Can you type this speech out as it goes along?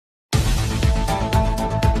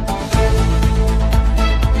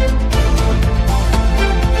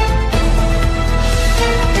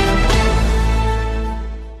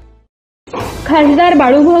खासदार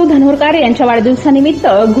बाळूभाऊ धनोरकर यांच्या वाढदिवसानिमित्त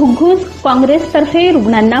घुग्घूस काँग्रेसतर्फे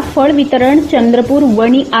रुग्णांना फळ वितरण. चंद्रपूर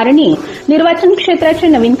वणी आर्णी निर्वाचन क्षेत्राचे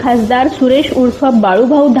नवीन खासदार सुरेश उर्फ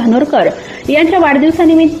बाळूभाऊ धनोरकर यांच्या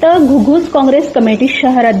वाढदिवसानिमित्त घुग्घूस काँग्रेस कमिटी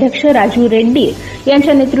शहर अध्यक्ष राजू रेड्डी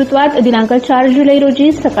यांच्या नेतृत्वात दिनांक 4 जुलै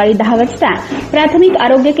रोजी सकाळी 10 वाजता प्राथमिक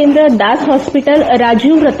आरोग्य केंद्र, दास हॉस्पिटल,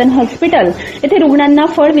 राजीव रतन हॉस्पिटल येथे रुग्णांना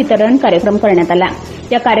फळ वितरण कार्यक्रम करण्यात आला.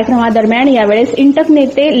 या कार्यक्रमादरम्यान यावेळेस इंटक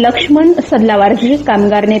नेते लक्ष्मण सदलावारजी,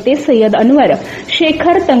 कामगार नेते सय्यद अनवर,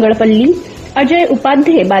 शेखर तंगळपल्ली, अजय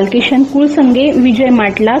उपाध्ये, बालकिशन कुळसंगे, विजय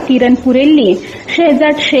माटला, किरण पुरेल्ली,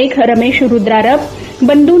 शेहजाद शेख, रमेश रुद्रारप,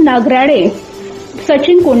 बंडू नागराडे,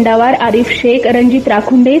 सचिन कोंडावार, आरिफ शेख, रणजित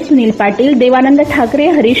राखुंडे, सुनील पाटील, देवानंद ठाकरे,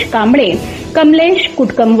 हरीश कांबळे, कमलेश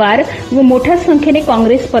कुटकमवार व मोठ्या संख्येने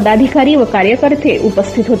काँग्रेस पदाधिकारी व कार्यकर्ते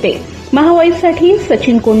उपस्थित होते. महाव्हॉइससाठी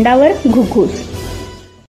सचिन कोंडावर, घुग्घूस.